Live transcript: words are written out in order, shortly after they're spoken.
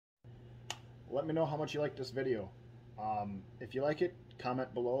let me know how much you like this video. If you like it,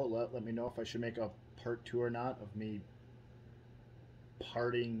 comment below. Let me know if I should make a part 2 or not of me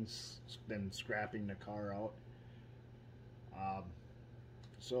parting then scrapping the car out.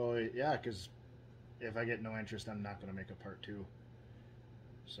 So yeah, because if I get no interest, I'm not going to make a part 2.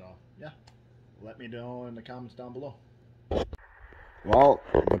 So yeah, let me know in the comments down below. Well,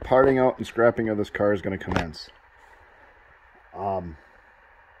 the parting out and scrapping of this car is going to commence.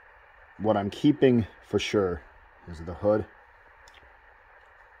 What I'm keeping for sure is the hood,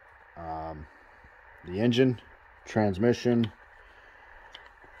 the engine, transmission,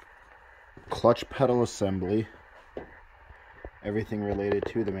 clutch pedal assembly, everything related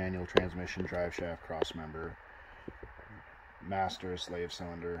to the manual transmission, drive shaft, cross member, master, slave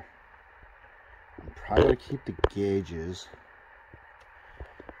cylinder. I'm probably going to keep the gauges,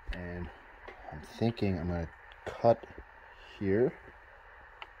 and I'm thinking I'm going to cut here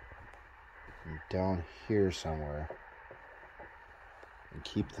and down here somewhere and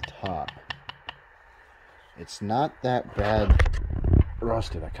keep the top. It's not that bad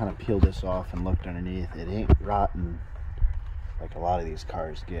rusted. I kind of peeled this off and looked underneath. It ain't rotten like a lot of these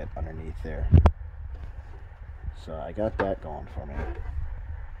cars get underneath there. So I got that going for me.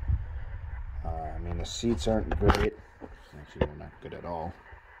 I mean, the seats aren't great. Actually, they're not good at all.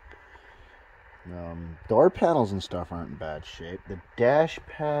 Door panels and stuff aren't in bad shape. The dash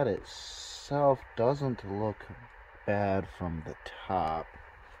pad itself doesn't look bad from the top.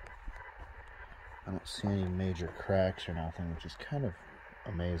 I don't see any major cracks or nothing, which is kind of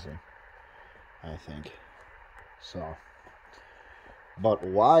amazing, I think. So, but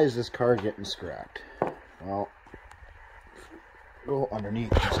why is this car getting scrapped? Well, go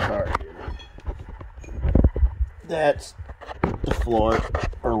underneath this car here. That's the floor,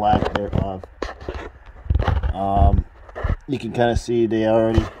 or lack thereof. You can kind of see they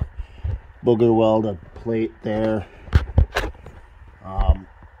already booger weld a plate there.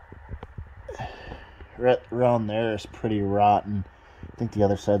 Right around there is pretty rotten. I think the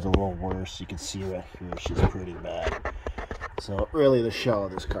other side's a little worse. You can see right here she's pretty bad. So really the shell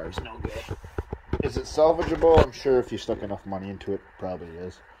of this car is no good. Is it salvageable? I'm sure if you stuck enough money into it, it probably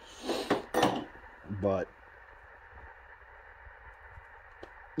is. But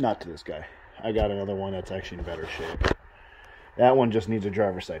not to this guy. I got another one that's actually in better shape. That one just needs a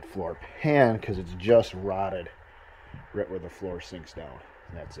driver's side floor pan because it's just rotted right where the floor sinks down.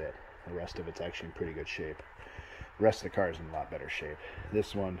 And that's it. The rest of it's actually in pretty good shape. The rest of the car is in a lot better shape.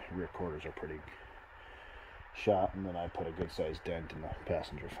 This one, rear quarters are pretty shot, and then I put a good sized dent in the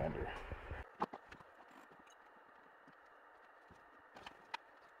passenger fender.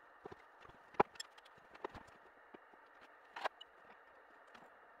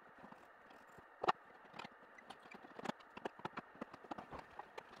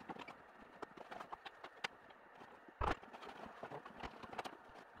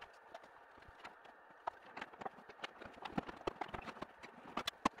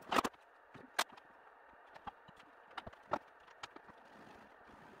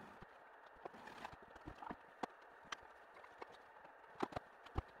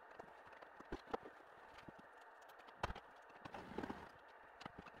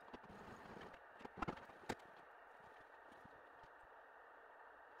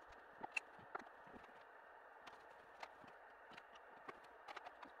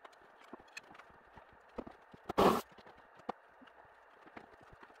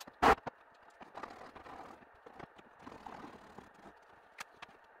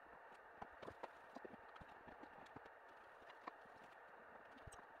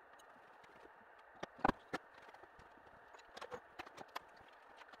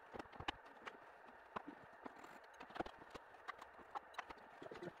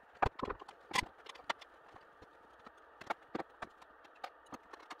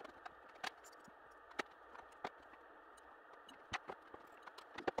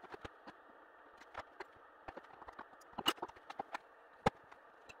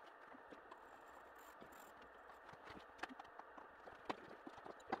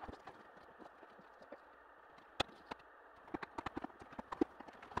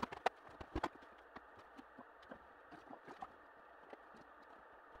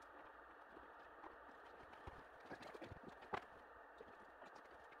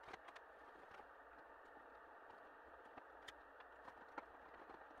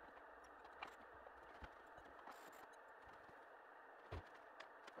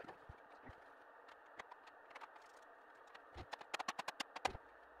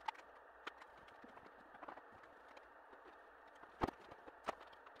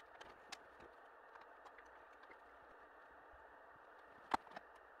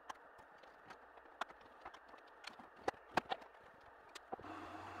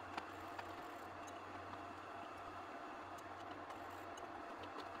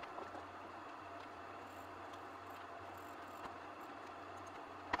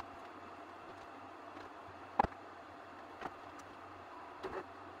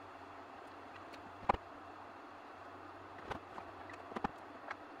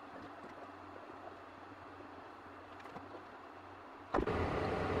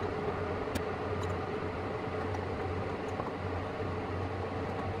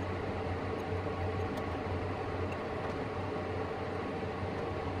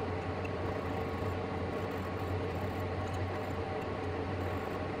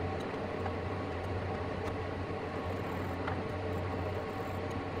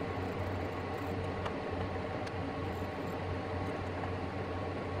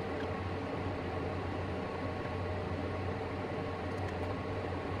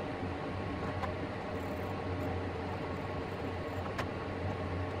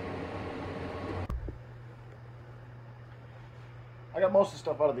 got most of the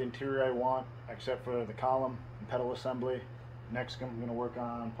stuff out of the interior I want, except for the column and pedal assembly. Next, I'm going to work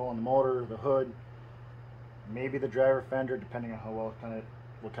on pulling the motor, the hood, maybe the driver fender, depending on how well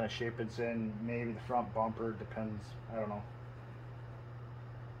what kind of shape it's in. Maybe the front bumper, depends. I don't know.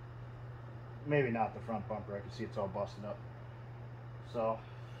 Maybe not the front bumper. I can see it's all busted up. So,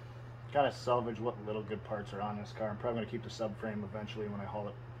 kind of salvage what little good parts are on this car. I'm probably going to keep the subframe eventually when I haul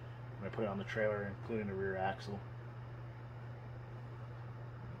it, when I put it on the trailer, including the rear axle.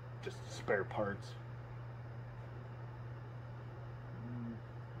 Just spare parts.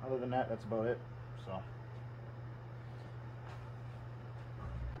 Other than that, that's about it. So.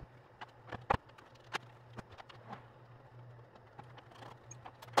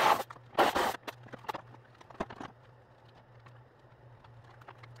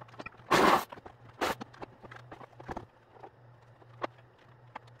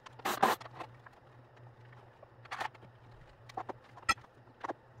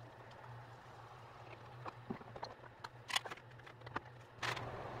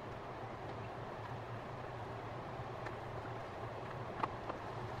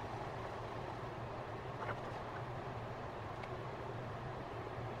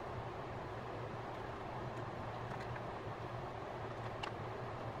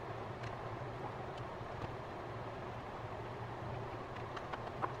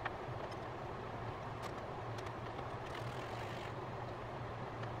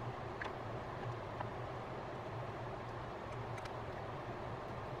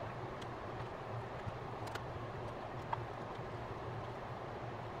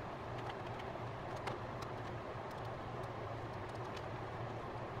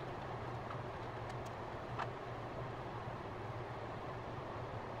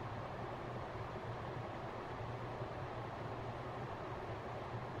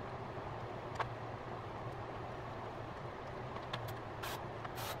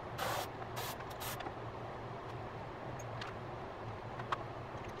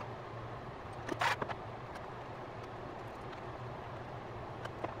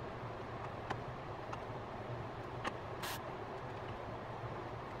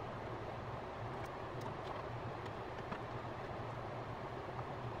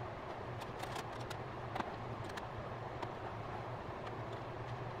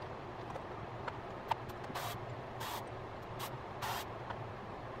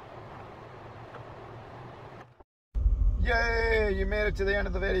 Yay, you made it to the end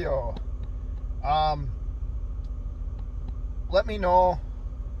of the video. Let me know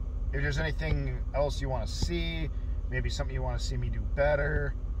if there's anything else you want to see, maybe something you want to see me do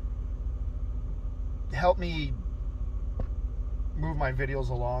better. Help me move my videos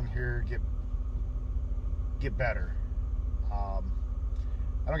along here, get better. I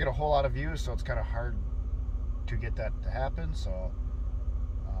don't get a whole lot of views, so it's kind of hard to get that to happen. So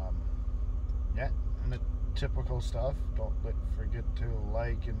yeah, and the typical stuff. Don't forget to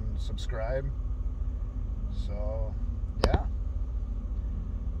like and subscribe. So yeah,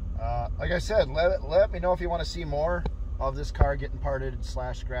 like I said, let me know if you want to see more of this car getting parted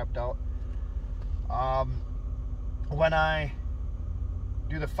 / scrapped out. When I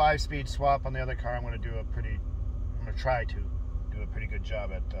do the 5-speed swap on the other car, I'm going to try to do a pretty good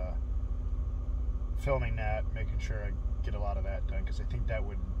job at filming that, making sure I get a lot of that done, because I think that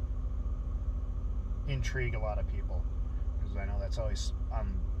would intrigue a lot of people, because I know that's always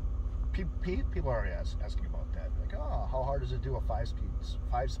people are already asking about that, like, oh, how hard does it do a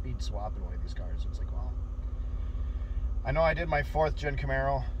 5-speed swap in one of these cars? It's like, well, I know I did my 4th gen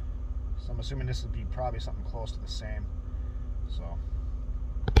Camaro, so I'm assuming this would be probably something close to the same. So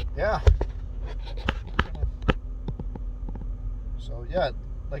yeah, so yeah,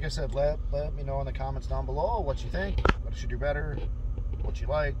 like I said, let me know in the comments down below what you think, what I should do better, what you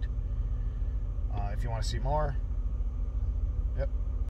liked, if you want to see more. Yep.